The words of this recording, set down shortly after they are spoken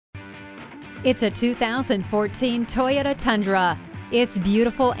It's a 2014 Toyota Tundra. It's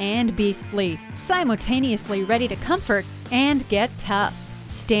beautiful and beastly, simultaneously ready to comfort and get tough.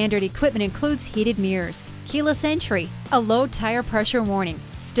 Standard equipment includes heated mirrors, keyless entry, a low tire pressure warning,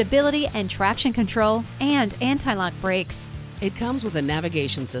 stability and traction control, and anti-lock brakes. It comes with a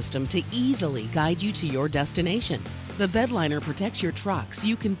navigation system to easily guide you to your destination. The bedliner protects your truck so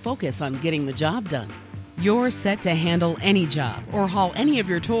you can focus on getting the job done. You're set to handle any job or haul any of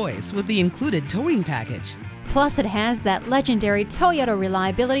your toys with the included towing package. Plus, it has that legendary Toyota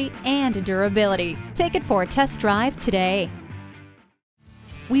reliability and durability. Take it for a test drive today.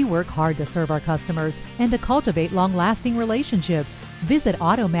 We work hard to serve our customers and to cultivate long-lasting relationships. Visit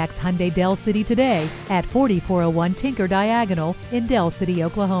AutoMax Hyundai Del City today at 4401 Tinker Diagonal in Del City,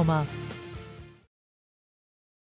 Oklahoma.